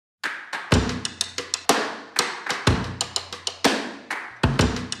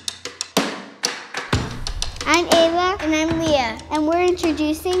I'm Ava. And I'm Leah. And we're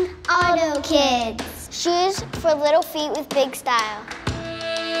introducing Aldo Kids. Shoes for little feet with big style.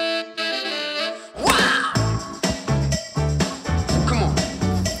 Wow! Come on.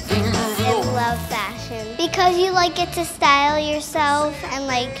 I love fashion. Because you get to style yourself and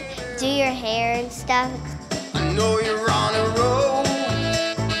do your hair and stuff. I know you're on a roll.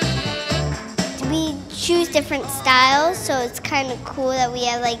 We choose different styles, so it's kind of cool that we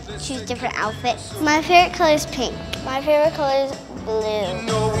have choose different outfits. My favorite color is pink. My favorite color is blue. You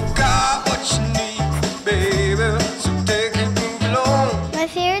know we got what you need, baby. So take it, move along. My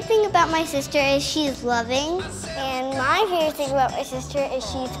favorite thing about my sister is she's loving. And my favorite thing about my sister is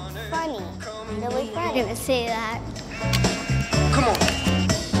she's funny. Really funny. I'm gonna say that. Come on.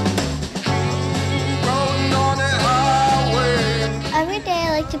 Rolling on that highway. Every day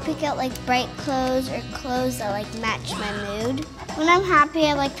I like to pick out bright clothes or clothes that match my mood. When I'm happy,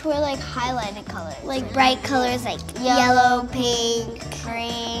 I like to wear highlighted colors. Bright colors like yellow, pink,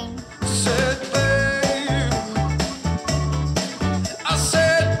 green. Said babe. I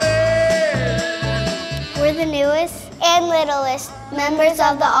said babe. We're the newest and littlest members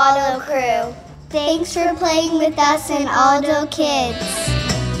of the Aldo crew. Thanks for playing with us in Aldo Kids.